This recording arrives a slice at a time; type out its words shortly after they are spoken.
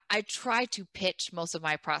I try to pitch most of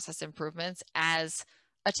my process improvements as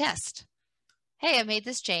a test. Hey, I made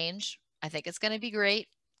this change. I think it's going to be great.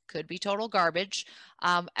 Could be total garbage.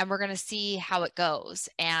 And we're going to see how it goes.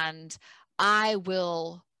 And I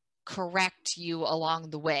will correct you along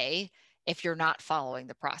the way if you're not following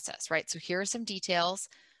the process, right? So here are some details.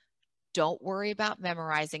 Don't worry about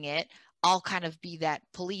memorizing it. I'll kind of be that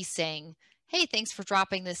police saying, hey, thanks for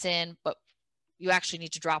dropping this in, but you actually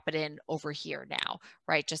need to drop it in over here now,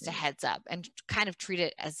 right? Just a heads up, and kind of treat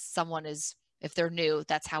it as someone is, if they're new,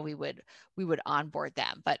 that's how we would onboard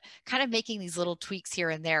them. But kind of making these little tweaks here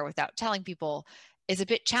and there without telling people is a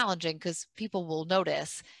bit challenging, because people will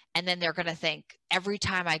notice, and then they're going to think every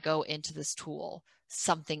time I go into this tool,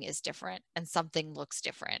 something is different and something looks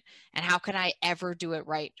different. And how can I ever do it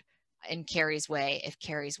right in Carrie's way if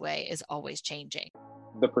Carrie's way is always changing?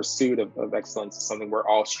 The pursuit of excellence is something we're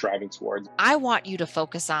all striving towards. I want you to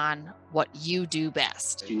focus on what you do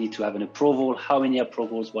best. You need to have an approval. How many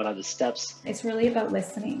approvals? What are the steps? It's really about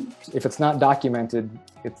listening. If it's not documented,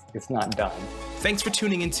 it's not done. Thanks for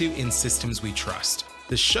tuning into In Systems We Trust,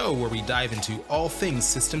 the show where we dive into all things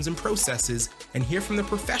systems and processes and hear from the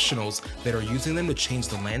professionals that are using them to change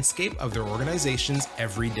the landscape of their organizations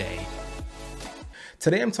every day.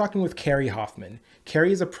 Today I'm talking with Carrie Hoffman.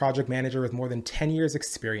 Carrie is a project manager with more than 10 years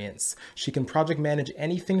experience. She can project manage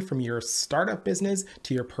anything from your startup business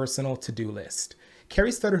to your personal to-do list.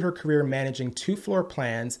 Carrie started her career managing 2-floor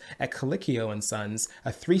plans at Colicchio & Sons, a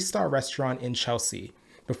 3-star restaurant in Chelsea,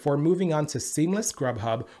 before moving on to Seamless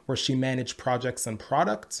Grubhub, where she managed projects on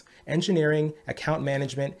product, engineering, account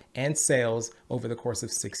management, and sales over the course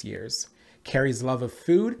of 6 years. Carrie's love of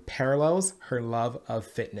food parallels her love of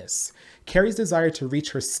fitness. Carrie's desire to reach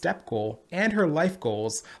her STEP goal and her life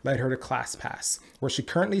goals led her to ClassPass, where she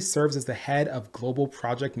currently serves as the head of global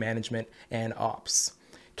project management and ops.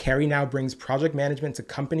 Carrie now brings project management to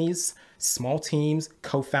companies, small teams,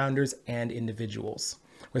 co-founders, and individuals.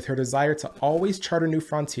 With her desire to always charter new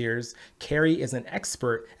frontiers, Carrie is an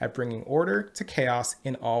expert at bringing order to chaos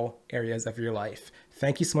in all areas of your life.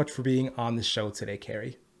 Thank you so much for being on the show today,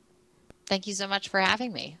 Carrie. Thank you so much for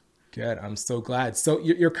having me. Good. I'm so glad. So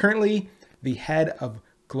you're currently the head of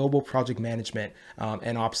global project management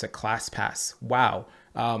and ops at ClassPass. Wow.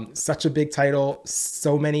 Such a big title,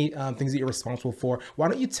 so many things that you're responsible for. Why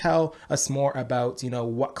don't you tell us more about,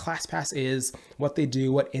 what ClassPass is, what they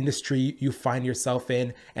do, what industry you find yourself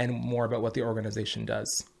in, and more about what the organization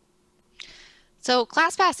does? So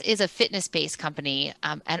ClassPass is a fitness-based company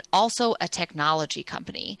and also a technology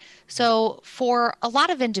company. So for a lot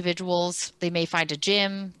of individuals, they may find a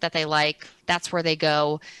gym that they like. That's where they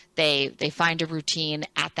go. They find a routine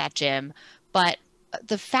at that gym. But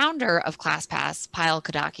the founder of ClassPass, Payal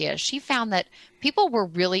Kadakia, she found that people were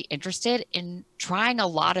really interested in trying a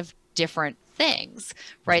lot of different things,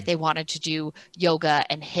 right? They wanted to do yoga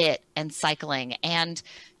and HIIT and cycling. And,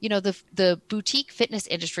 the boutique fitness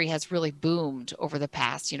industry has really boomed over the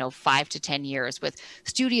past, 5 to 10 years, with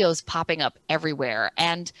studios popping up everywhere.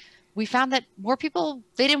 And we found that more people,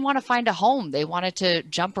 they didn't want to find a home. They wanted to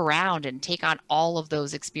jump around and take on all of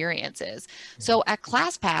those experiences. So at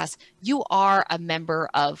ClassPass, you are a member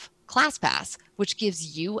of ClassPass, which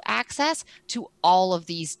gives you access to all of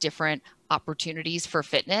these different opportunities for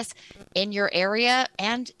fitness in your area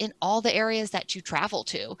and in all the areas that you travel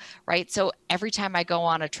to, right? So every time I go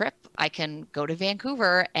on a trip, I can go to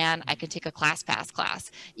Vancouver and I can take a ClassPass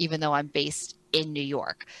class, even though I'm based in New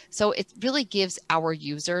York. So it really gives our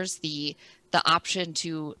users the option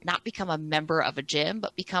to not become a member of a gym,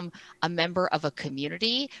 but become a member of a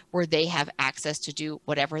community where they have access to do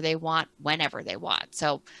whatever they want, whenever they want.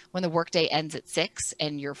 So when the workday ends at 6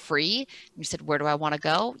 and you're free, you said, where do I want to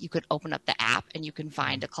go? You could open up the app and you can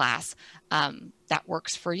find a class that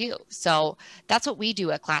works for you. So that's what we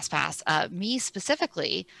do at ClassPass. Me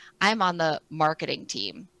specifically, I'm on the marketing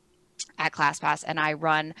team at ClassPass, and I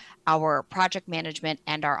run our project management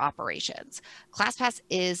and our operations. ClassPass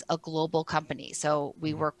is a global company, so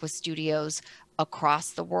we work with studios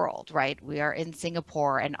across the world, right? We are in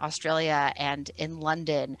Singapore and Australia and in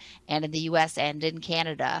London and in the US and in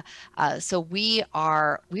Canada. So we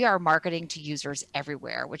are marketing to users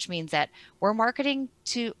everywhere, which means that we're marketing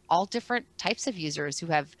to all different types of users who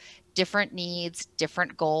have different needs,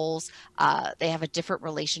 different goals. They have a different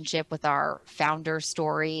relationship with our founder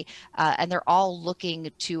story, and they're all looking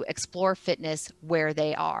to explore fitness where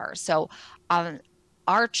they are. So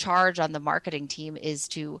our charge on the marketing team is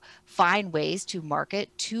to find ways to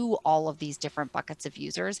market to all of these different buckets of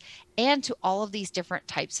users and to all of these different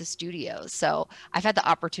types of studios. So I've had the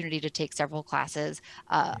opportunity to take several classes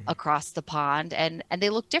across the pond, and they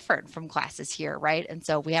look different from classes here, right? And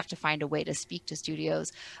so we have to find a way to speak to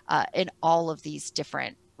studios in all of these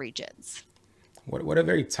different regions. What a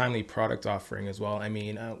very timely product offering as well. I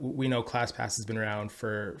mean, we know ClassPass has been around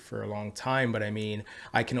for a long time, but I mean,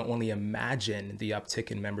 I can only imagine the uptick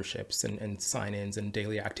in memberships and sign-ins and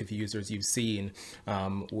daily active users you've seen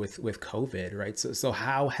with COVID, right? So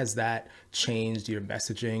how has that changed your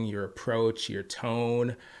messaging, your approach, your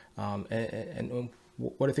tone, and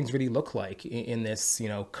what do things really look like in this,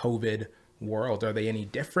 COVID world? Are they any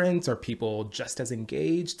different? Are people just as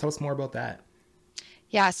engaged? Tell us more about that.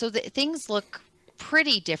 Yeah, so things look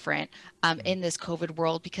pretty different in this COVID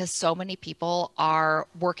world because so many people are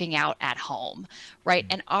working out at home, right?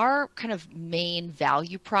 And our kind of main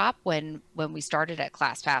value prop when we started at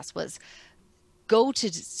ClassPass was go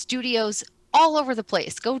to studios all over the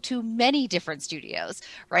place, go to many different studios,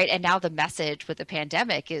 right? And now the message with the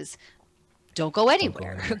pandemic is don't go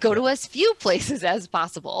anywhere. Go to as few places as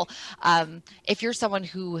possible. If you're someone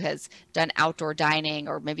who has done outdoor dining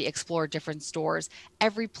or maybe explored different stores,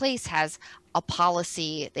 every place has a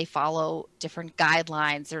policy. They follow different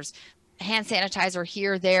guidelines. There's hand sanitizer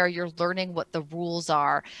here, there. You're learning what the rules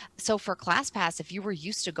are. So for ClassPass, if you were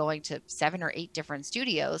used to going to 7 or 8 different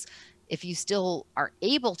studios, if you still are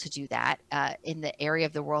able to do that in the area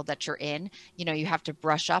of the world that you're in, you have to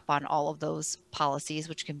brush up on all of those policies,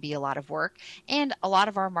 which can be a lot of work. And a lot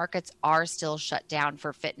of our markets are still shut down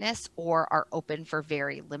for fitness or are open for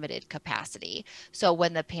very limited capacity. So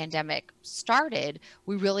when the pandemic started,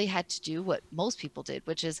 we really had to do what most people did,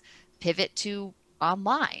 which is pivot to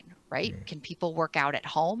online, right? Can people work out at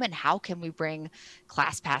home, and how can we bring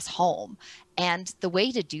ClassPass home? And the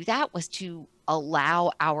way to do that was to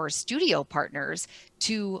allow our studio partners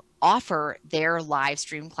to offer their live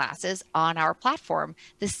stream classes on our platform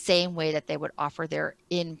the same way that they would offer their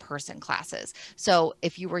in-person classes. So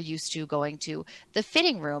if you were used to going to the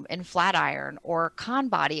fitting room in Flatiron or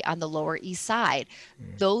Conbody on the Lower East Side,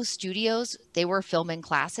 those studios, they were filming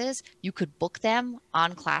classes. You could book them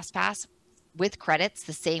on ClassPass with credits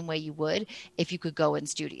the same way you would if you could go in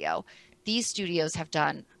studio. These studios have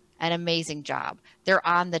done an amazing job. They're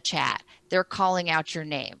on the chat. They're calling out your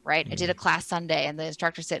name, right? I did a class Sunday and the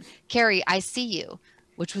instructor said, "Carrie, I see you,"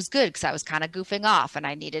 which was good because I was kind of goofing off and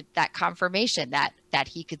I needed that confirmation that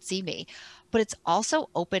he could see me. But it's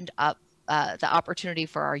also opened up the opportunity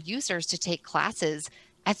for our users to take classes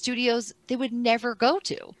at studios they would never go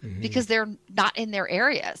to because they're not in their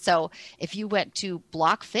area. So if you went to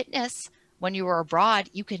Block Fitness when you were abroad,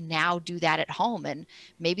 you can now do that at home. And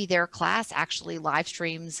maybe their class actually live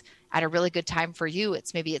streams at a really good time for you.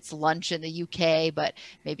 Maybe it's lunch in the UK, but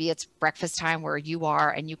maybe it's breakfast time where you are,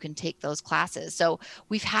 and you can take those classes. So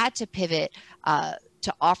we've had to pivot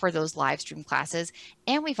to offer those live stream classes.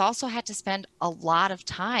 And we've also had to spend a lot of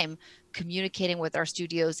time communicating with our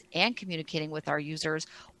studios and communicating with our users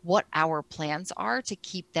what our plans are to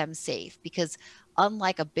keep them safe. Because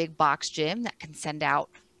unlike a big box gym that can send out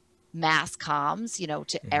mass comms,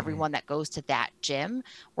 to everyone that goes to that gym,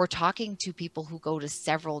 we're talking to people who go to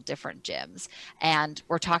several different gyms, and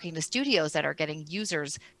we're talking to studios that are getting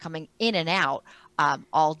users coming in and out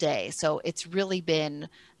all day. So it's really been,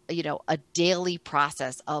 a daily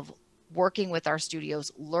process of working with our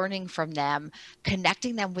studios, learning from them,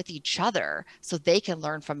 connecting them with each other so they can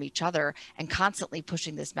learn from each other, and constantly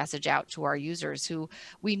pushing this message out to our users who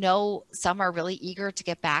we know some are really eager to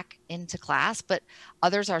get back into class, but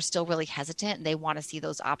others are still really hesitant and they want to see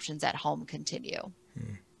those options at home continue.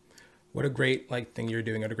 What a great thing you're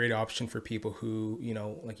doing, and a great option for people who,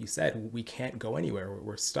 like you said, we can't go anywhere.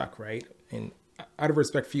 We're stuck, right? And out of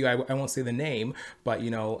respect for you, I won't say the name, but,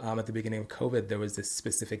 at the beginning of COVID, there was this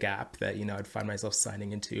specific app that, I'd find myself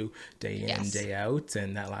signing into day in, day out.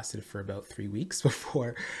 And that lasted for about 3 weeks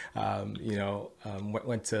before,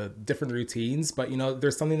 went to different routines. But,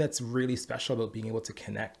 there's something that's really special about being able to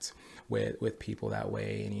connect with people that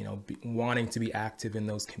way, and, wanting to be active in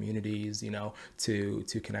those communities,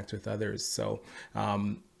 to connect with others. So,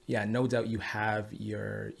 yeah, no doubt you have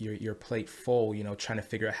your plate full, trying to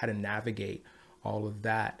figure out how to navigate all of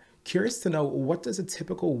that. Curious to know, what does a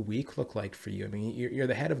typical week look like for you? I mean, you're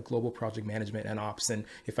the head of global project management and ops, and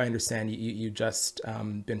if I understand, you just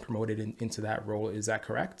been promoted into that role. Is that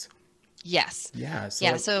correct? Yes. Yeah.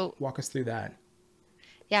 So walk us through that.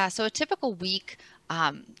 Yeah. So a typical week,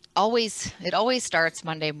 it always starts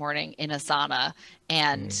Monday morning in Asana,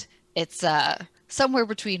 and it's somewhere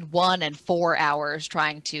between 1 and 4 hours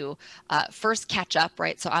trying to first catch up,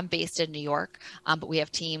 right? So I'm based in New York, but we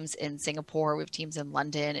have teams in Singapore, we have teams in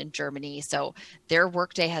London and Germany. So their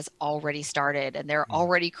workday has already started and they're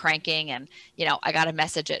already cranking. And, I got a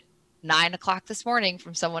message at 9 o'clock this morning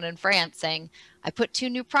from someone in France saying, I put 2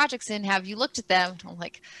 new projects in. Have you looked at them? I'm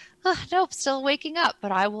like, nope, still waking up,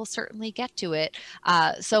 but I will certainly get to it.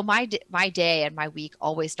 So my day and my week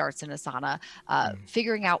always starts in Asana,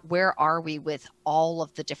 figuring out where are we with all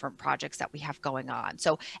of the different projects that we have going on.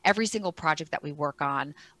 So every single project that we work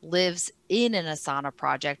on lives in an Asana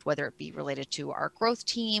project, whether it be related to our growth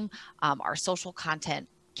team, our social content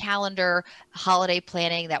calendar, holiday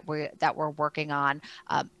planning that we're working on.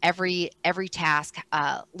 Every task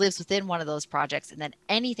lives within one of those projects, and then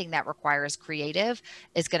anything that requires creative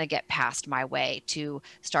is going to get passed my way to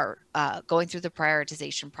start going through the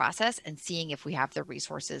prioritization process and seeing if we have the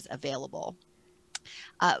resources available.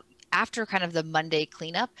 After kind of the Monday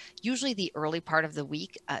cleanup, usually the early part of the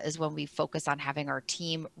week is when we focus on having our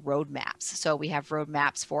team roadmaps. So we have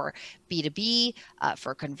roadmaps for B2B,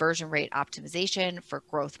 for conversion rate optimization, for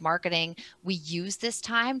growth marketing. We use this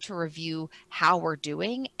time to review how we're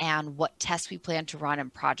doing and what tests we plan to run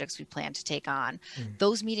and projects we plan to take on.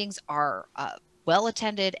 Those meetings are well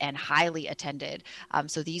attended and highly attended.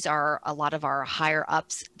 So these are a lot of our higher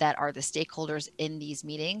ups that are the stakeholders in these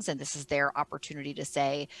meetings. And this is their opportunity to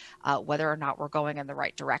say whether or not we're going in the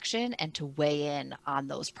right direction and to weigh in on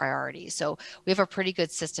those priorities. So we have a pretty good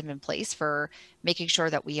system in place for making sure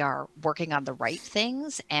that we are working on the right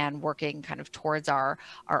things and working kind of towards our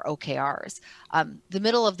OKRs. The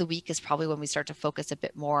middle of the week is probably when we start to focus a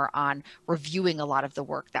bit more on reviewing a lot of the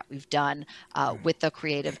work that we've done with the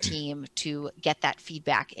creative team to get that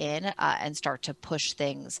feedback in and start to push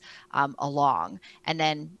things along. And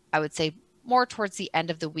then I would say more towards the end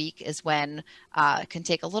of the week is when can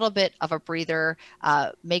take a little bit of a breather,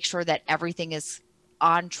 make sure that everything is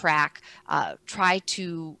on track, try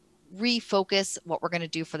to refocus what we're going to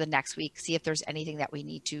do for the next week, see if there's anything that we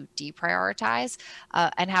need to deprioritize,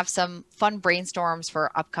 and have some fun brainstorms for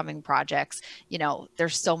upcoming projects.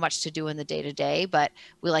 There's so much to do in the day-to-day, but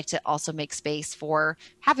we like to also make space for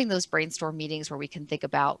having those brainstorm meetings where we can think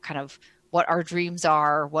about kind of what our dreams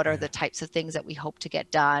are, what are the types of things that we hope to get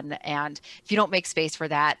done. And if you don't make space for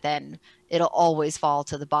that, then it'll always fall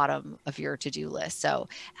to the bottom of your to-do list. So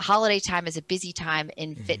holiday time is a busy time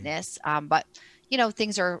in fitness, but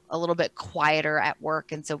things are a little bit quieter at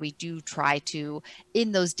work. And so we do try to,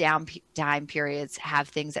 in those downtime periods, have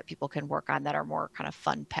things that people can work on that are more kind of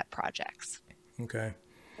fun pet projects. Okay.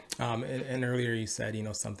 And earlier you said,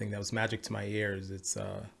 something that was magic to my ears. It's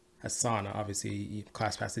Asana. Obviously,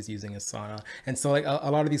 ClassPass is using Asana. And so like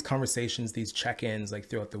a lot of these conversations, these check-ins like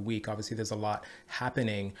throughout the week, obviously there's a lot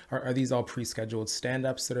happening. Are these all pre-scheduled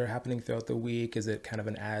stand-ups that are happening throughout the week? Is it kind of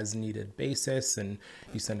an as-needed basis and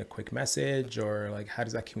you send a quick message, or like how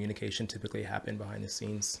does that communication typically happen behind the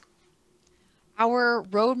scenes? Our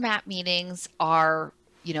roadmap meetings are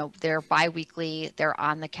they're bi-weekly, they're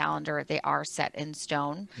on the calendar, they are set in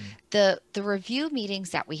stone. The review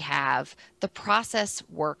meetings that we have, the process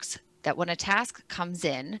works that when a task comes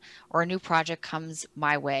in or a new project comes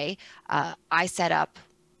my way, I set up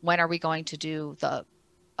when are we going to do the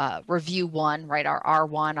review 1, right? Our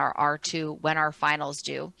R1, our R2, when our finals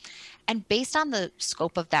due. And based on the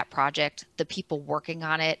scope of that project, the people working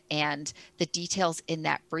on it, and the details in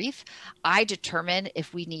that brief, I determine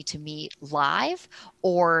if we need to meet live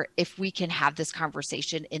or if we can have this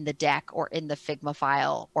conversation in the deck or in the Figma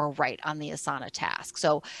file or right on the Asana task.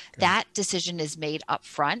 So that decision is made up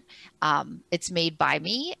front. It's made by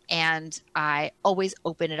me, and I always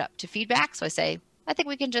open it up to feedback. So I say, I think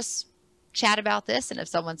we can just chat about this. And if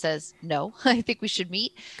someone says, no, I think we should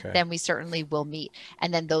meet, then we certainly will meet.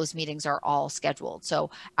 And then those meetings are all scheduled.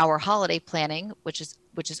 So our holiday planning, which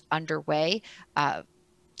is underway,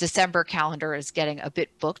 December calendar is getting a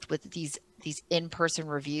bit booked with these in-person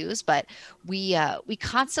reviews, but we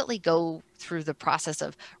constantly go through the process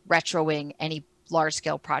of retroing any large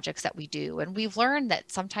scale projects that we do. And we've learned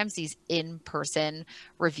that sometimes these in-person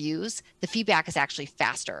reviews, the feedback is actually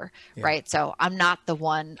faster, right? So I'm not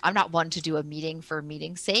one to do a meeting for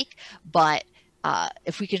meeting's sake, but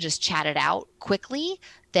if we can just chat it out quickly,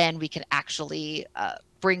 then we can actually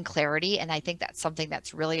bring clarity. And I think that's something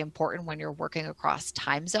that's really important when you're working across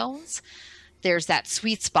time zones. There's that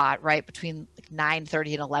sweet spot, right, between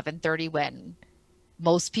 9:30 and 11:30 when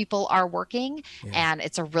most people are working, and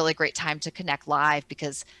it's a really great time to connect live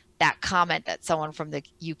because that comment that someone from the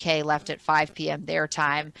UK left at 5 p.m. their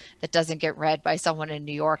time that doesn't get read by someone in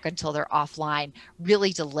New York until they're offline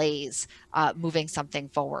really delays moving something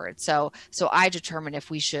forward. So I determine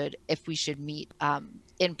if we should meet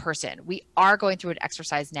in person. We are going through an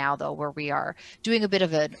exercise now, though, where we are doing a bit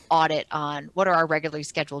of an audit on what are our regularly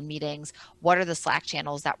scheduled meetings, what are the Slack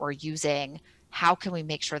channels that we're using, how can we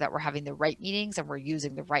make sure that we're having the right meetings and we're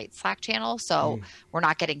using the right Slack channel, so we're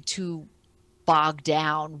not getting too bogged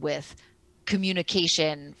down with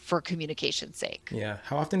communication for communication's sake. Yeah.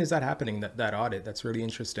 How often is that happening, that audit? That's really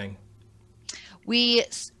interesting. We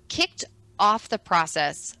kicked off the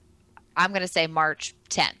process, I'm going to say March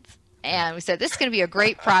 10th. And we said, this is going to be a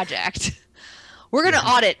great project. We're going to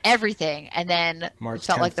audit everything. And then March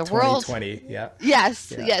felt 10th, like the world. 2020. Yeah.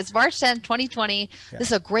 Yes. March 10th, 2020. Yeah. This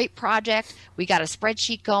is a great project. We got a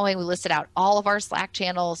spreadsheet going. We listed out all of our Slack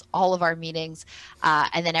channels, all of our meetings,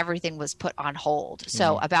 and then everything was put on hold.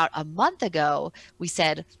 So about a month ago, we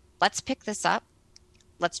said, let's pick this up.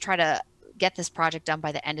 Let's try to get this project done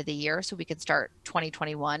by the end of the year so we can start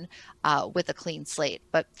 2021 with a clean slate.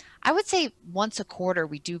 But I would say once a quarter,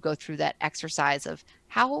 we do go through that exercise of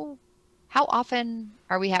how often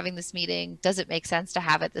are we having this meeting? Does it make sense to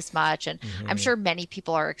have it this much? And I'm sure many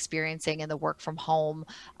people are experiencing in the work from home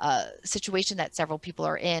situation that several people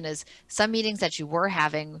are in, is some meetings that you were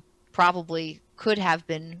having probably could have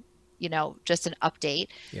been, just an update.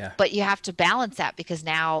 Yeah. But you have to balance that because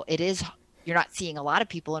now you're not seeing a lot of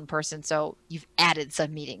people in person. So you've added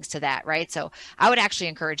some meetings to that, right? So I would actually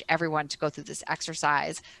encourage everyone to go through this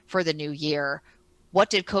exercise for the new year. What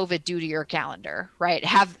did COVID do to your calendar, right?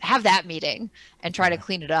 Have that meeting and try to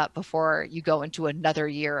clean it up before you go into another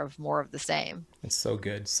year of more of the same. It's so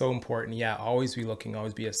good. So important. Yeah. Always be looking,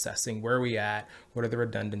 always be assessing where are we at? What are the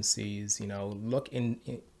redundancies? Look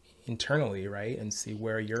internally, right? And see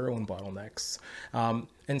where are your own bottlenecks.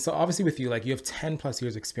 And so obviously with you, you have 10 plus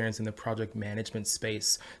years experience in the project management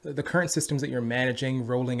space. The current systems that you're managing,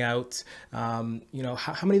 rolling out, how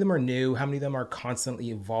many of them are new? How many of them are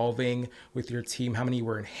constantly evolving with your team? How many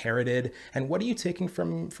were inherited? And what are you taking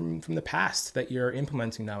from the past that you're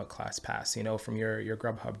implementing now at ClassPass, from your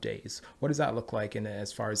Grubhub days? What does that look like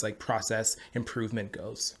as far as process improvement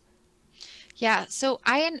goes? Yeah, so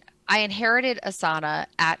I inherited Asana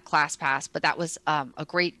at ClassPass, but that was a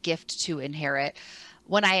great gift to inherit.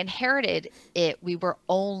 When I inherited it, we were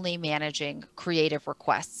only managing creative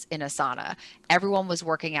requests in Asana. Everyone was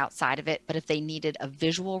working outside of it, but if they needed a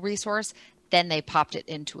visual resource, then they popped it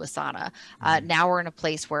into Asana. Now we're in a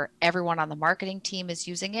place where everyone on the marketing team is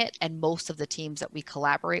using it, and most of the teams that we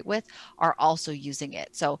collaborate with are also using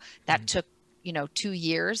it. So that took, 2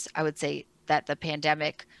 years. I would say that the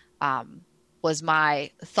pandemic was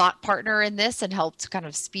my thought partner in this and helped kind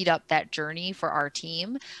of speed up that journey for our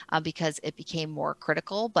team because it became more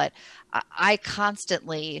critical. But I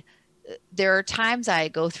constantly, there are times I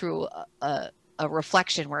go through a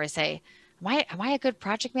reflection where I say, am I a good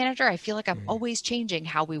project manager? I feel like I'm always changing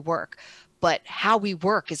how we work, but how we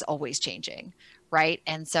work is always changing. Right.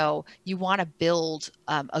 And so you want to build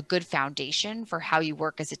a good foundation for how you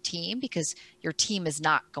work as a team, because your team is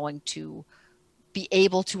not going to be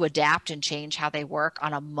able to adapt and change how they work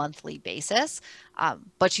on a monthly basis.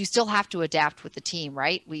 But you still have to adapt with the team,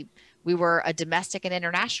 right? We were a domestic and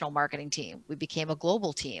international marketing team. We became a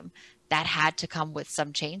global team. That had to come with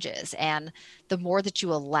some changes. And the more that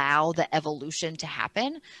you allow the evolution to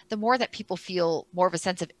happen, the more that people feel more of a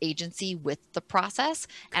sense of agency with the process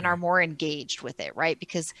and are more engaged with it, right?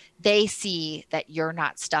 Because they see that you're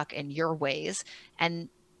not stuck in your ways and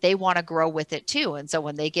they want to grow with it too. And so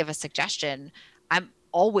when they give a suggestion, I'm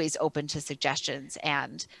always open to suggestions,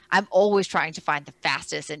 and I'm always trying to find the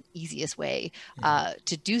fastest and easiest way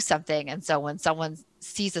to do something. And so when someone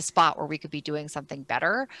sees a spot where we could be doing something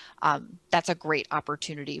better, that's a great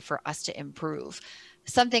opportunity for us to improve.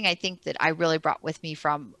 Something I think that I really brought with me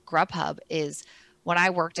from Grubhub is when I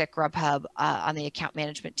worked at Grubhub on the account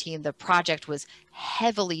management team, the project was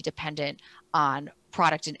heavily dependent on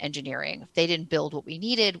product and engineering. If they didn't build what we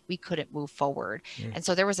needed, we couldn't move forward. And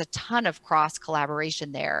so there was a ton of cross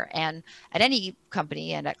collaboration there. And at any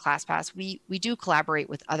company and at ClassPass, we do collaborate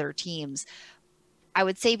with other teams. I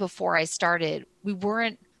would say before I started, we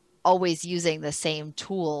weren't always using the same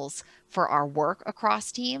tools for our work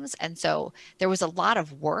across teams. And so there was a lot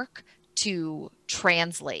of work to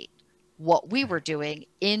translate what we were doing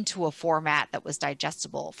into a format that was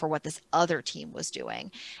digestible for what this other team was doing.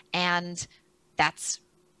 And that's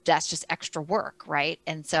just extra work, right?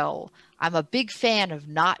 And so I'm a big fan of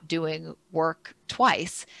not doing work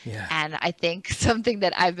twice. Yeah. And I think something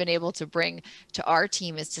that I've been able to bring to our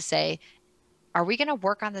team is to say, are we going to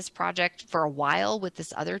work on this project for a while with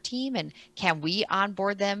this other team? And can we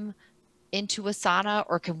onboard them into Asana,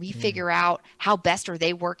 or can we figure out how best are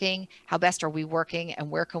they working? How best are we working? And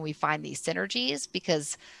where can we find these synergies?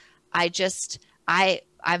 Because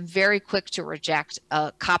I'm very quick to reject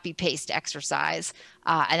a copy paste exercise.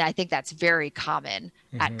 And I think that's very common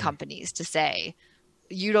at companies to say,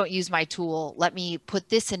 you don't use my tool. Let me put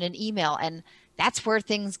this in an email. And that's where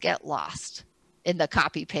things get lost in the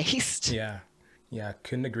copy paste. Yeah,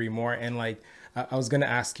 couldn't agree more. And like, I was going to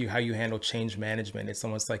ask you how you handle change management. It's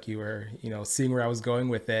almost like you were, seeing where I was going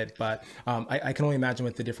with it. But I can only imagine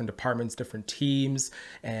with the different departments, different teams,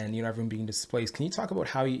 and, everyone being displaced. Can you talk about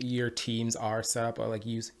how your teams are set up? Or like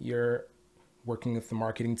you're working with the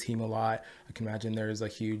marketing team a lot. I can imagine there's a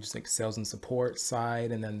huge like sales and support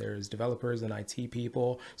side, and then there's developers and IT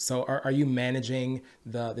people. So are you managing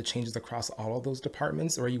the changes across all of those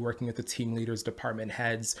departments, or are you working with the team leaders, department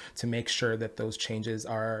heads to make sure that those changes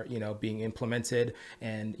are, being implemented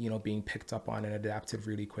and, being picked up on and adapted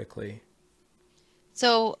really quickly?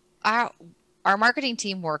 So our marketing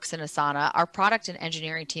team works in Asana. Our product and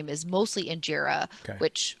engineering team is mostly in Jira,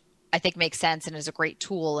 which I think makes sense and is a great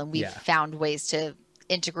tool. And we've found ways to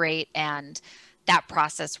integrate, and that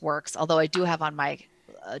process works. Although I do have on my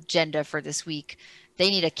agenda for this week, they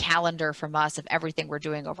need a calendar from us of everything we're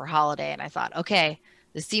doing over holiday. And I thought, okay,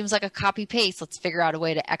 this seems like a copy paste. Let's figure out a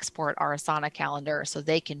way to export our Asana calendar so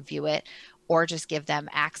they can view it, or just give them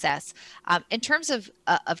access. In terms of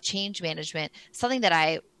change management, something that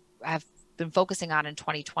I have been focusing on in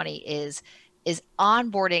 2020 is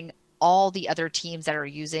onboarding all the other teams that are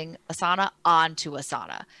using Asana onto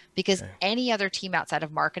Asana, because any other team outside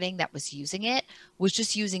of marketing that was using it was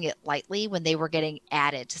just using it lightly when they were getting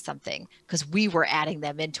added to something, because we were adding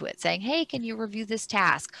them into it saying, hey, can you review this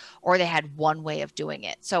task? Or they had one way of doing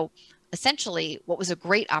it. So essentially what was a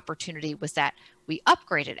great opportunity was that we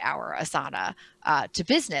upgraded our Asana to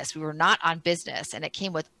business. We were not on business, and it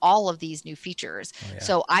came with all of these new features.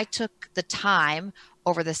 So I took the time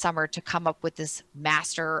over the summer to come up with this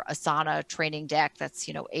master Asana training deck that's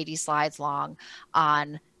 80 slides long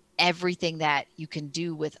on everything that you can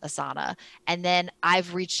do with Asana. And then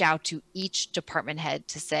I've reached out to each department head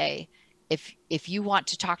to say, if you want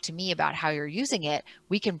to talk to me about how you're using it,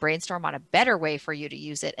 we can brainstorm on a better way for you to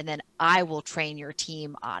use it, and then I will train your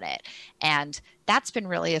team on it. And that's been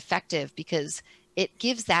really effective, because it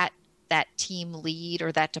gives that team lead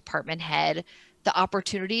or that department head the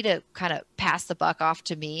opportunity to kind of pass the buck off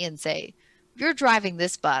to me and say, you're driving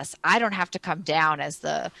this bus. I don't have to come down as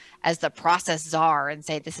the process czar and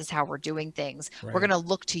say, this is how we're doing things. We're going to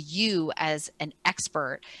look to you as an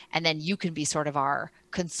expert, and then you can be sort of our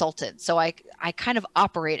consultant. So I kind of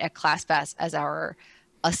operate at ClassPass as our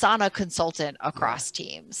Asana consultant across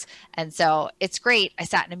teams. And so it's great. I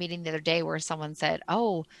sat in a meeting the other day where someone said,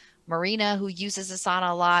 oh, Marina, who uses Asana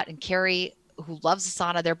a lot, and Carrie, who loves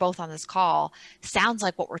Asana, they're both on this call. Sounds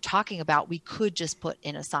like what we're talking about, we could just put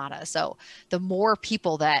in Asana. So the more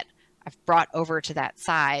people that I've brought over to that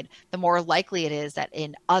side, the more likely it is that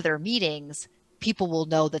in other meetings, people will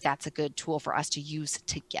know that that's a good tool for us to use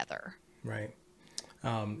together. Right.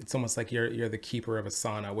 It's almost like you're the keeper of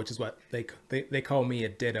Asana, which is what they call me a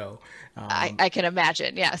ditto. I can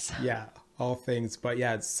imagine. Yes. Yeah. All things. But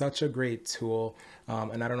yeah, it's such a great tool.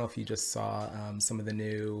 And I don't know if you just saw some of the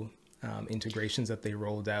new integrations that they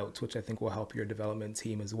rolled out, which I think will help your development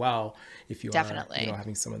team as well, if you are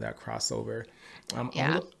having some of that crossover. I want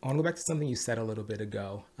to go back to something you said a little bit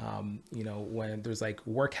ago. When there's like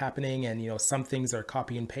work happening and some things are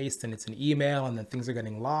copy and paste and it's an email, and then things are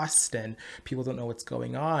getting lost and people don't know what's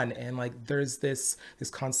going on, and like there's this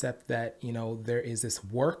concept that there is this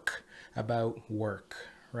work about work,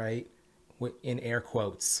 right, in air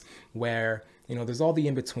quotes, where there's all the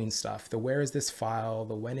in-between stuff. The where is this file?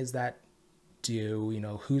 The when is that due?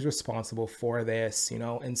 Who's responsible for this?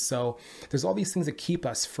 And so there's all these things that keep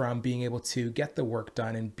us from being able to get the work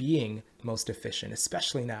done and being most efficient,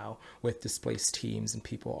 especially now with displaced teams and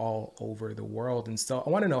people all over the world. And so I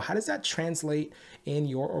want to know, how does that translate in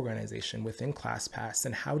your organization within ClassPass?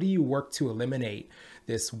 And how do you work to eliminate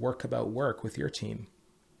this work about work with your team?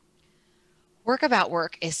 Work about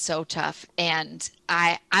work is so tough, and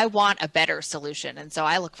I want a better solution. And so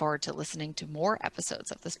I look forward to listening to more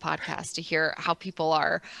episodes of this podcast to hear how people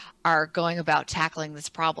are going about tackling this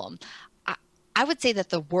problem. I would say that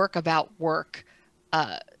the work about work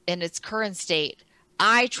in its current state,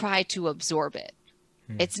 I try to absorb it.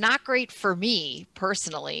 It's not great for me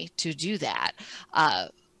personally to do that.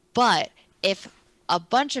 But if a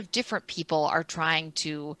bunch of different people are trying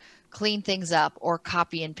to clean things up or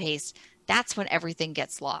copy and paste, that's when everything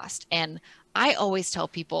gets lost. And I always tell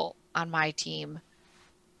people, on my team,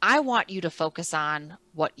 I want you to focus on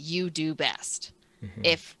what you do best. Mm-hmm.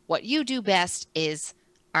 If what you do best is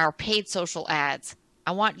our paid social ads,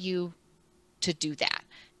 I want you to do that.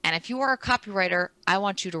 And if you are a copywriter, I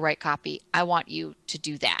want you to write copy. I want you to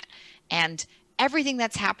do that. And everything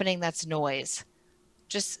that's happening that's noise,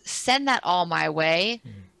 just send that all my way,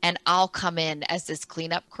 and I'll come in as this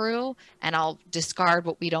cleanup crew, and I'll discard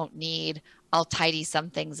what we don't need. I'll tidy some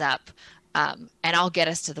things up, and I'll get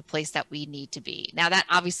us to the place that we need to be. Now, that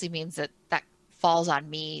obviously means that falls on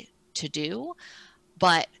me to do,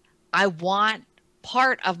 but I want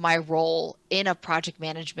part of my role in a project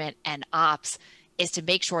management and ops is to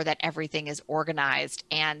make sure that everything is organized.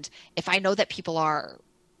 And if I know that people are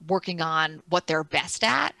working on what they're best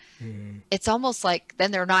at, it's almost like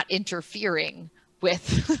then they're not interfering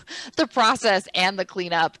with the process and the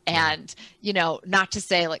cleanup, and, not to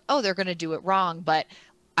say like, oh, they're going to do it wrong, but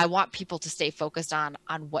I want people to stay focused on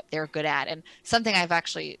what they're good at. And something I've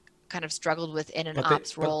actually kind of struggled with in an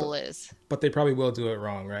ops role is, but they probably will do it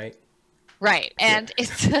wrong, right? Right. And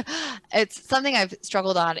it's something I've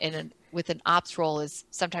struggled on with an ops role is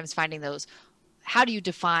sometimes finding those, how do you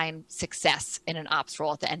define success in an ops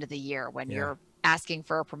role at the end of the year when you're asking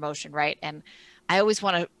for a promotion, right? And I always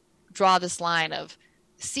want to draw this line of,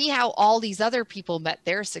 see how all these other people met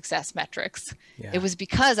their success metrics. Yeah. It was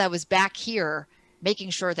because I was back here making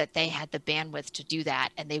sure that they had the bandwidth to do that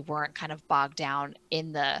and they weren't kind of bogged down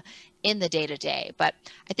in the day-to-day. But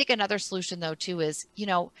I think another solution though too is,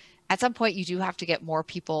 at some point you do have to get more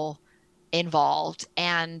people involved.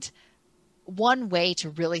 And one way to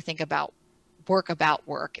really think about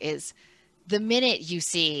work is the minute you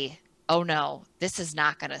see, oh no, this is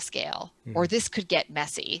not going to scale, or this could get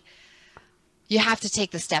messy, you have to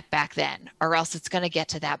take the step back then, or else it's going to get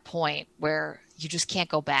to that point where you just can't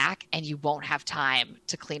go back and you won't have time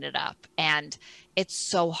to clean it up. And it's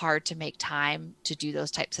so hard to make time to do those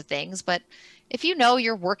types of things. But if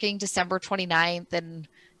you're working December 29th and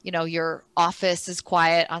your office is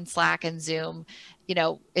quiet on Slack and Zoom,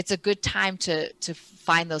 it's a good time to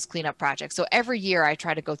find those cleanup projects. So every year I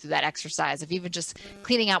try to go through that exercise of even just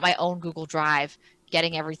cleaning out my own Google Drive,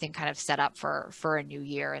 getting everything kind of set up for a new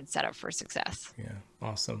year and set up for success. Yeah.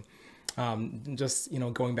 Awesome. Just,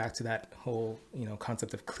 going back to that whole,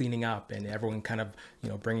 concept of cleaning up and everyone kind of,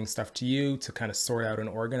 bringing stuff to you to kind of sort out and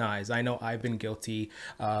organize. I know I've been guilty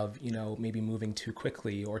of, maybe moving too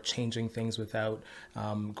quickly or changing things without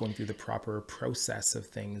going through the proper process of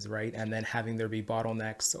things, right? And then having there be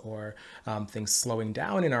bottlenecks or things slowing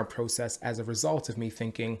down in our process as a result of me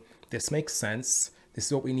thinking, this makes sense. This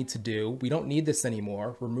is what we need to do. We don't need this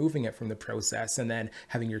anymore. We're moving it from the process, and then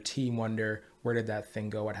having your team wonder, where did that thing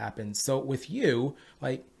go? What happened? So with you,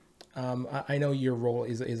 I know your role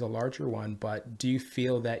is a larger one, but do you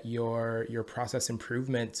feel that your process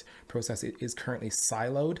improvement process is currently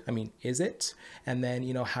siloed? I mean, is it? And then,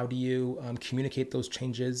 how do you communicate those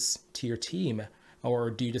changes to your team?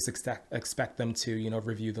 Or do you just expect them to,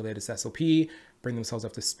 review the latest SOP, bring themselves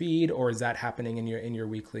up to speed, or is that happening in your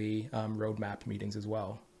weekly roadmap meetings as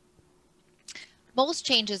well? Most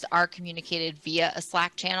changes are communicated via a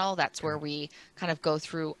Slack channel. That's where we kind of go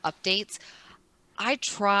through updates. I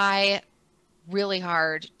try really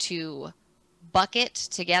hard to bucket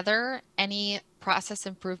together any process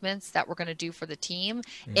improvements that we're going to do for the team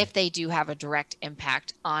if they do have a direct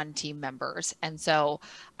impact on team members. And so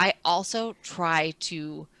I also try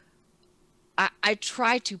to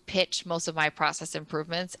pitch most of my process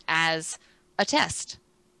improvements as a test.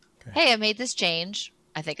 Okay. Hey, I made this change.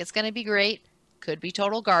 I think it's going to be great. Could be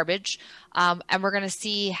total garbage. And we're going to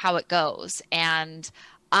see how it goes. And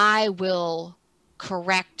I will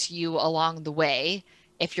correct you along the way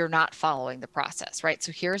if you're not following the process, right?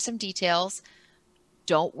 So here are some details.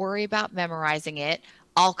 Don't worry about memorizing it.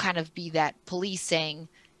 I'll kind of be that police saying,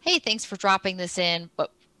 hey, thanks for dropping this in,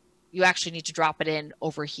 but you actually need to drop it in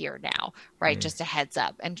over here now, right? Just a heads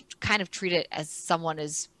up, and kind of treat it as someone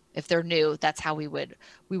is, if they're new, that's how we would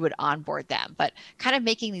onboard them. But kind of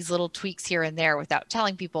making these little tweaks here and there without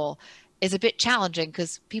telling people is a bit challenging,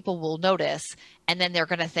 because people will notice, and then they're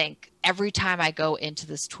going to think, every time I go into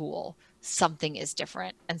this tool, something is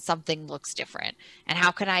different and something looks different. And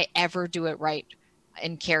how can I ever do it right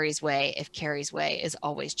in Carrie's way if Carrie's way is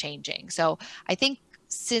always changing? So I think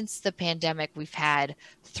since the pandemic, we've had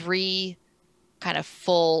 3 kind of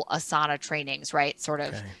full Asana trainings, right? Sort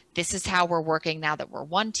of, This is how we're working now that we're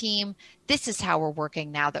one team. This is how we're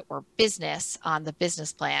working now that we're business on the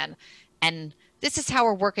business plan. And this is how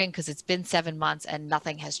we're working because it's been 7 months and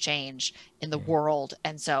nothing has changed in the world.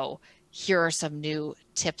 And so here are some new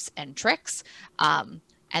tips and tricks. And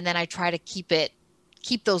then I try to keep it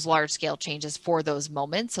keep those large scale changes for those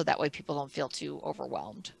moments, so that way people don't feel too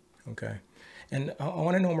overwhelmed. Okay. And I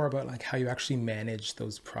want to know more about like how you actually manage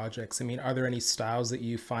those projects. I mean, are there any styles that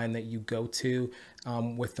you find that you go to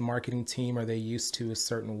with the marketing team? Are they used to a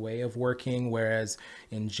certain way of working? Whereas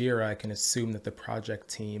in Jira, I can assume that the project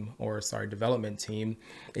team development team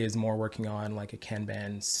is more working on like a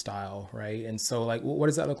Kanban style, right? And so like, what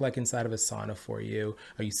does that look like inside of Asana for you?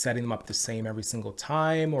 Are you setting them up the same every single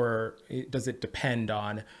time, or does it depend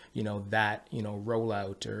on, that,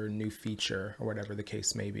 rollout or new feature or whatever the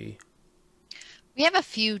case may be? We have a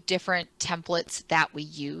few different templates that we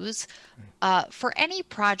use for any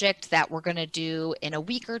project that we're going to do in a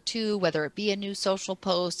week or two, whether it be a new social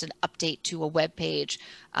post, an update to a web page.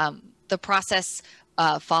 The process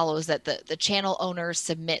follows that the channel owner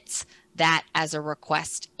submits that as a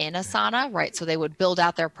request in Asana, right? So they would build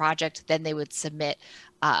out their project, then they would submit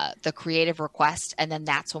the creative request, and then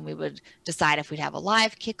that's when we would decide if we'd have a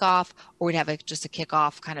live kickoff or we'd have just a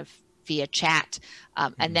kickoff kind of via chat.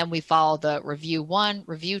 And then we follow the review 1,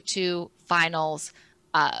 review 2, finals,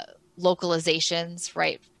 localizations,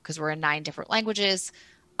 right? Because we're in 9 different languages,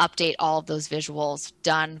 update all of those visuals,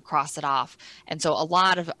 done, cross it off. And so a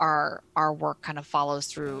lot of our work kind of follows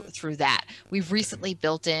through that. We've recently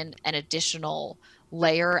built in an additional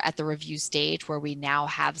layer at the review stage where we now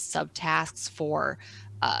have subtasks for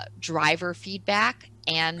driver feedback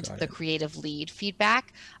and the creative lead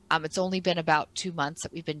feedback. It's only been about 2 months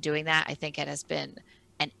that we've been doing that. I think it has been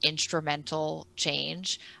an instrumental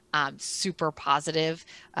change, super positive.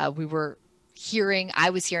 I was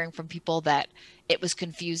hearing from people that it was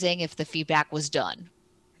confusing if the feedback was done.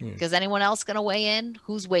 Because anyone else going to weigh in?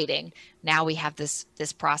 Who's waiting? Now we have this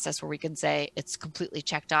process where we can say it's completely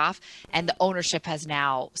checked off, and the ownership has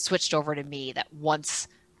now switched over to me, that once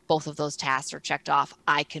both of those tasks are checked off,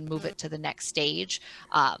 I can move it to the next stage.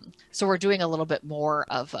 So we're doing a little bit more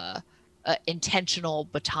of a intentional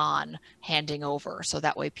baton handing over, so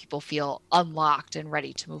that way people feel unlocked and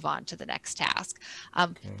ready to move on to the next task.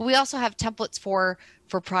 But we also have templates for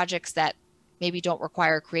projects that maybe don't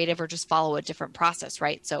require creative or just follow a different process,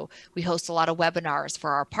 right? So we host a lot of webinars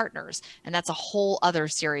for our partners, and that's a whole other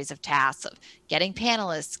series of tasks of getting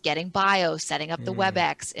panelists, getting bios, setting up the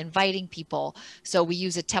WebEx, inviting people. So we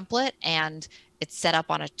use a template, and it's set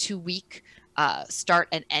up on a 2-week start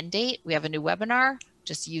and end date. We have a new webinar,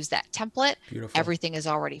 just use that template. Beautiful. Everything is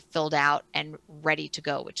already filled out and ready to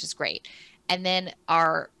go, which is great. And then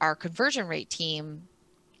our conversion rate team,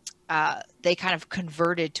 they kind of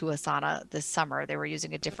converted to Asana this summer. They were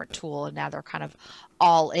using a different tool, and now they're kind of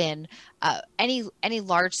all in. Any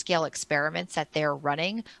large scale experiments that they're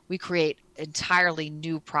running, we create entirely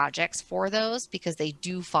new projects for those, because they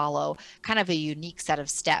do follow kind of a unique set of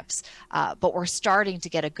steps. But we're starting to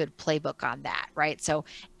get a good playbook on that, right? So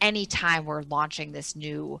anytime we're launching this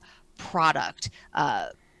new product,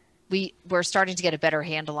 we're starting to get a better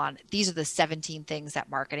handle on, these are the 17 things that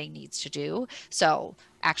marketing needs to do. So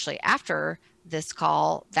actually, after this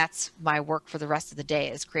call, that's my work for the rest of the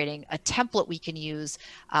day, is creating a template we can use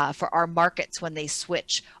for our markets when they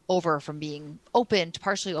switch over from being open to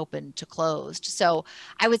partially open to closed. So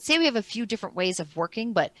I would say we have a few different ways of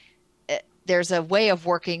working, but there's a way of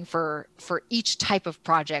working for each type of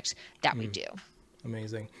project that we do.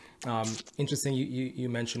 Amazing. Interesting. You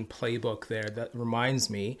mentioned playbook there. That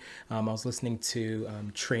reminds me, I was listening to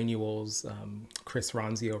Trainual's Chris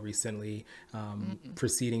Ronzio recently,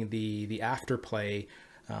 preceding the Afterplay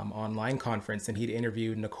online conference, and he'd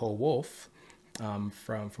interviewed Nicole Wolf from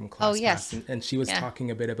ClassPass. Oh, yes. And she was talking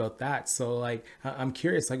a bit about that. So like, I'm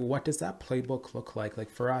curious, like, what does that playbook look like? Like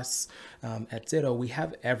for us at Ditto, we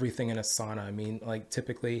have everything in Asana. I mean, like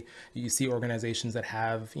typically you see organizations that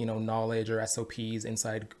have, knowledge or SOPs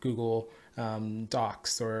inside Google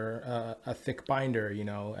Docs or a thick binder,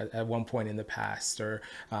 at one point in the past, or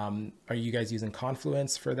are you guys using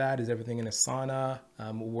Confluence for that? Is everything in Asana?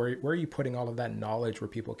 Where are you putting all of that knowledge where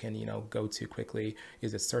people can, go to quickly?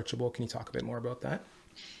 Is it searchable? Can you talk a bit more about that?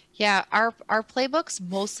 Yeah, our playbooks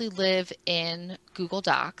mostly live in Google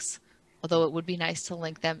Docs, although it would be nice to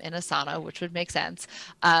link them in Asana, which would make sense.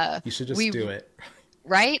 You should just do it.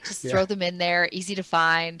 Right? Just throw them in there, easy to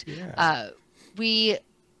find. Yeah. We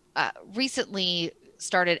recently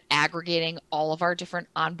started aggregating all of our different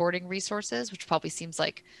onboarding resources, which probably seems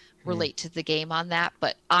like relate to the game on that.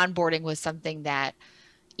 But onboarding was something that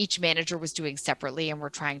each manager was doing separately, and we're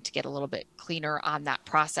trying to get a little bit cleaner on that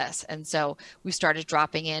process. And so we started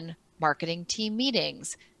dropping in marketing team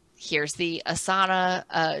meetings. Here's the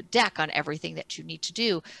Asana deck on everything that you need to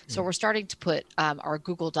do. So we're starting to put our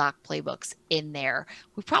Google Doc playbooks in there.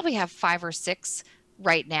 We probably have 5 or 6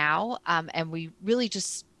 right now. And we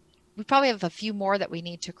we probably have a few more that we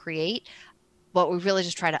need to create, but we really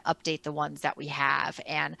just try to update the ones that we have.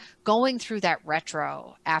 And going through that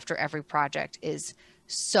retro after every project is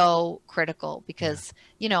so critical because,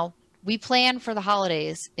 you know, we plan for the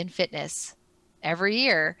holidays in fitness every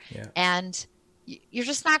year, and you're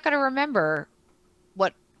just not going to remember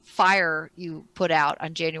what fire you put out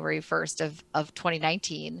on January 1st of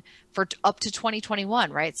 2019 for up to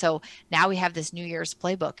 2021, right? So now we have this New Year's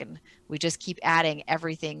playbook, and we just keep adding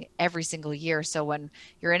everything every single year. So when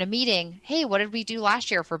you're in a meeting, hey, what did we do last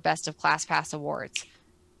year for Best of ClassPass awards?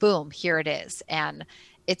 Boom, here it is. And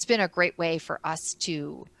it's been a great way for us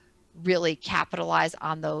to really capitalize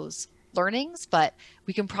on those learnings, but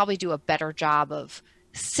we can probably do a better job of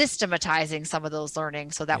systematizing some of those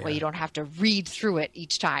learnings so that way you don't have to read through it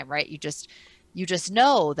each time, right? You just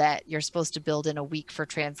know that you're supposed to build in a week for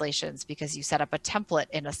translations because you set up a template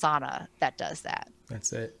in Asana that does that.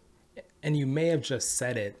 That's it. And you may have just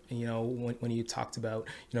said it, you know, when you talked about,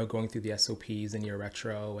 you know, going through the SOPs in your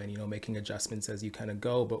retro and, you know, making adjustments as you kind of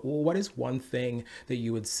go. But what is one thing that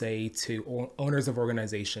you would say to owners of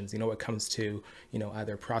organizations, you know, when it comes to, you know,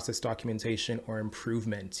 either process documentation or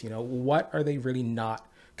improvement? You know, what are they really not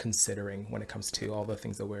considering when it comes to all the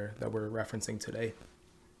things that we're referencing today?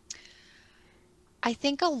 I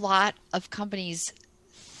think a lot of companies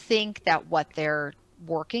think that what they're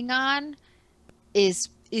working on is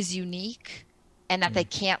unique and that they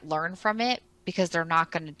can't learn from it because they're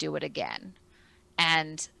not going to do it again.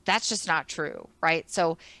 And that's just not true, right?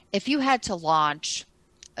 So if you had to launch,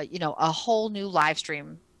 you know, a whole new live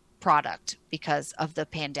stream product because of the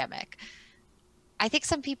pandemic, I think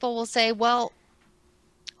some people will say, well,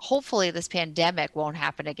 hopefully this pandemic won't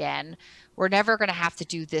happen again. We're never going to have to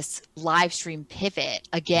do this live stream pivot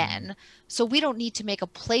again. So we don't need to make a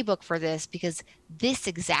playbook for this because this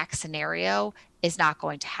exact scenario is not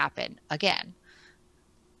going to happen again.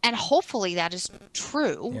 And hopefully that is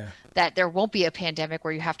true, that there won't be a pandemic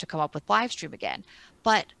where you have to come up with live stream again.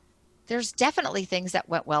 But there's definitely things that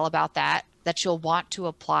went well about that you'll want to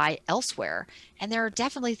apply elsewhere. And there are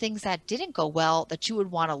definitely things that didn't go well that you would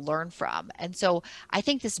want to learn from. And so I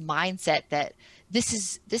think this mindset that this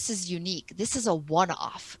is unique, this is a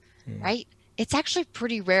one-off, right? It's actually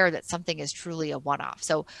pretty rare that something is truly a one-off.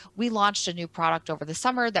 So we launched a new product over the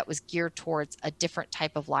summer that was geared towards a different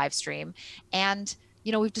type of live stream. And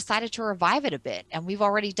you know, we've decided to revive it a bit, and we've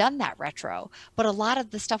already done that retro. But a lot of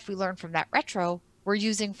the stuff we learned from that retro we're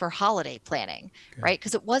using for holiday planning, right?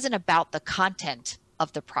 Because it wasn't about the content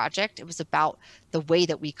of the project. It was about the way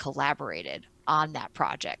that we collaborated on that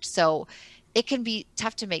project. So it can be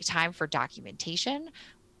tough to make time for documentation.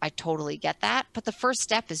 I totally get that. But the first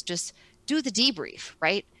step is just do the debrief,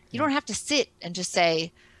 right? You don't have to sit and just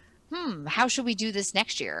say, how should we do this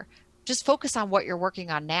next year? Just focus on what you're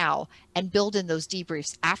working on now and build in those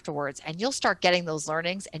debriefs afterwards. And you'll start getting those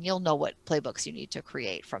learnings and you'll know what playbooks you need to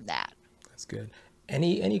create from that. That's good.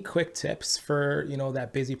 Any quick tips for, you know,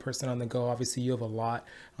 that busy person on the go? Obviously, you have a lot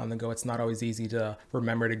on the go. It's not always easy to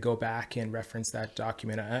remember to go back and reference that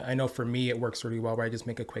document. I know for me, it works really well where I just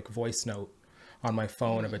make a quick voice note on my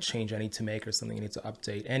phone of a change I need to make or something I need to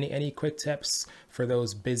update. Any quick tips for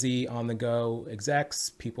those busy on the go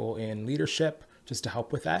execs, people in leadership, just to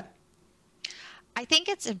help with that? I think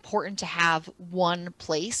it's important to have one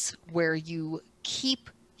place where you keep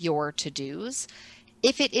your to-dos.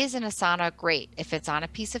 If it is in Asana, great. If it's on a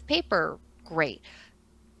piece of paper, great.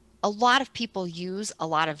 A lot of people use a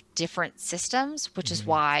lot of different systems, which is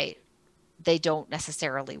why they don't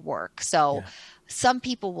necessarily work. So some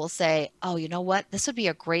people will say, oh, you know what? This would be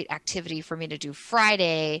a great activity for me to do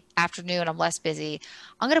Friday afternoon. I'm less busy.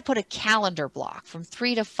 I'm going to put a calendar block from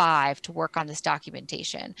 3 to 5 to work on this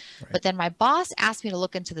documentation. But then my boss asked me to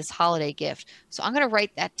look into this holiday gift. So I'm going to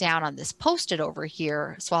write that down on this Post-it over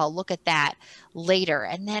here. So I'll look at that later.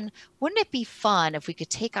 And then wouldn't it be fun if we could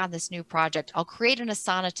take on this new project? I'll create an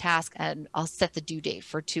Asana task and I'll set the due date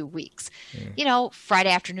for 2 weeks. You know,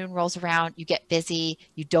 Friday afternoon rolls around, you get busy,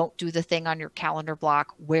 you don't do the thing on your calendar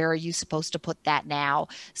block. Where are you supposed to put that now?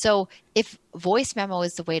 So if voice memo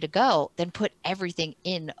is the way to go, then put everything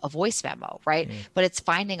in a voice memo, right? But it's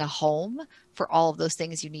finding a home for all of those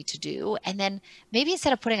things you need to do. And then maybe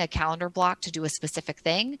instead of putting a calendar block to do a specific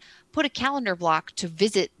thing, put a calendar block to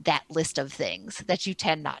visit that list of things that you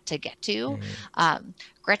tend not to get to.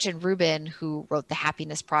 Gretchen Rubin, who wrote The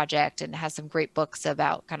Happiness Project and has some great books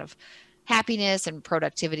about kind of happiness and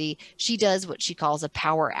productivity, she does what she calls a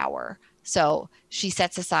power hour. So she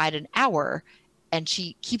sets aside an hour and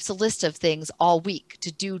she keeps a list of things all week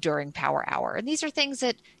to do during power hour. And these are things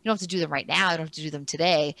that you don't have to do them right now. You don't have to do them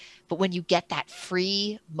today. But when you get that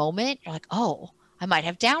free moment, you're like, oh, I might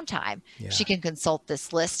have downtime. Yeah. She can consult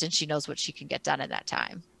this list and she knows what she can get done in that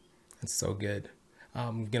time. That's so good.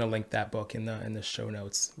 I'm going to link that book in the show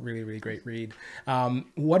notes. Really, really great read.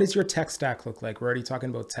 What does your tech stack look like? We're already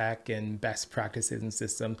talking about tech and best practices and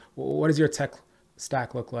systems. What does your tech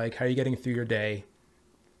stack look like? How are you getting through your day?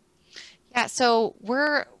 Yeah, so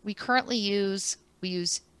we currently use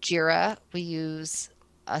Jira, we use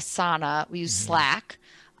Asana, we use Slack,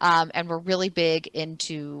 and we're really big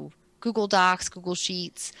into Google Docs, Google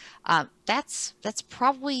Sheets. That's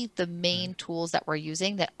probably the main tools that we're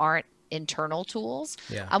using that aren't internal tools.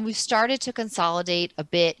 Yeah. We've started to consolidate a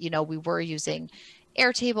bit. We were using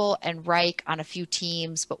Airtable and Wrike on a few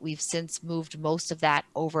teams, but we've since moved most of that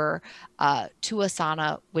over to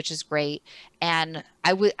Asana, which is great. And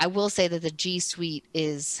I will say that the G Suite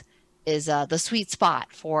is the sweet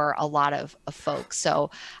spot for a lot of folks.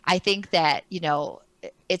 So I think that,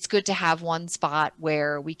 it's good to have one spot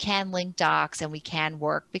where we can link docs and we can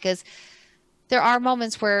work, because there are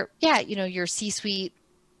moments where, your C-suite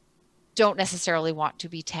don't necessarily want to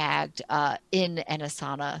be tagged in an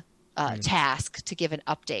Asana task to give an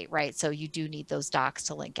update, right? So you do need those docs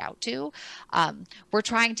to link out to. We're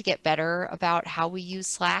trying to get better about how we use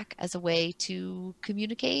Slack as a way to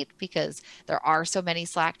communicate, because there are so many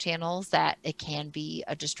Slack channels that it can be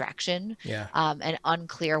a distraction and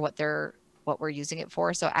unclear what we're using it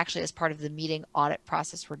for. So actually, as part of the meeting audit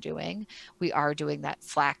process we are doing that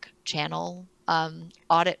Slack channel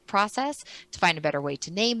audit process to find a better way to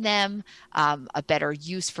name them, a better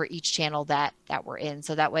use for each channel that we're in.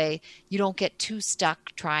 So that way you don't get too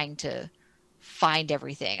stuck trying to find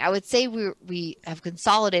everything. I would say we have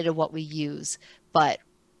consolidated what we use, but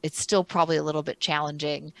it's still probably a little bit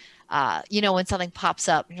challenging. When something pops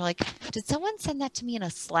up and you're like, did someone send that to me in a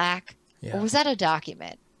Slack? Or was that a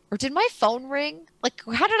document? Or did my phone ring? Like,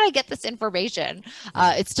 how did I get this information?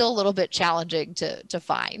 It's still a little bit challenging to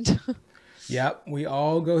find. Yep, we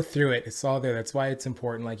all go through it. It's all there. That's why it's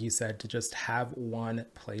important, like you said, to just have one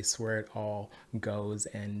place where it all goes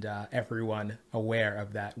and everyone aware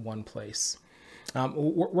of that one place.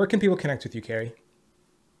 Where can people connect with you, Carrie?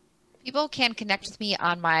 People can connect with me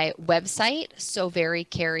on my website,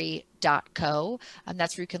 soverycarrie.co.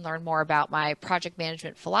 That's where you can learn more about my project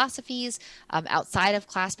management philosophies. Outside of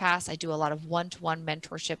ClassPass, I do a lot of one-to-one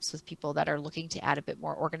mentorships with people that are looking to add a bit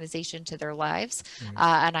more organization to their lives.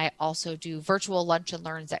 And I also do virtual lunch and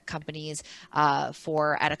learns at companies at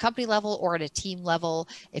a company level or at a team level.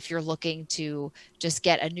 If you're looking to just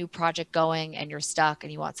get a new project going and you're stuck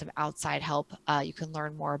and you want some outside help, you can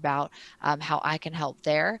learn more about how I can help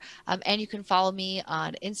there. And you can follow me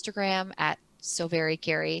on Instagram at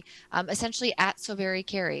SoVeryCarrie, essentially at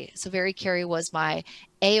SoVeryCarrie. SoVeryCarrie was my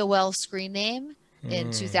AOL screen name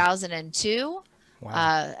in 2002.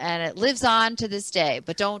 Wow. And it lives on to this day,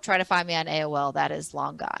 but don't try to find me on AOL. That is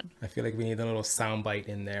long gone. I feel like we need a little soundbite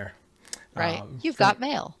in there. Right. You've got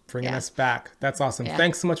mail. Bringing us back. That's awesome. Yeah.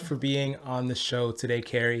 Thanks so much for being on the show today,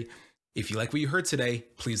 Carrie. If you like what you heard today,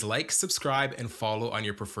 please like, subscribe, and follow on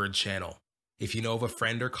your preferred channel. If you know of a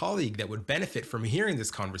friend or colleague that would benefit from hearing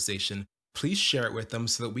this conversation, please share it with them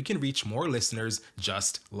so that we can reach more listeners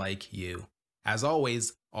just like you. As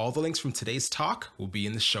always, all the links from today's talk will be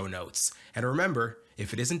in the show notes. And remember,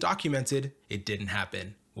 if it isn't documented, it didn't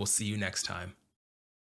happen. We'll see you next time.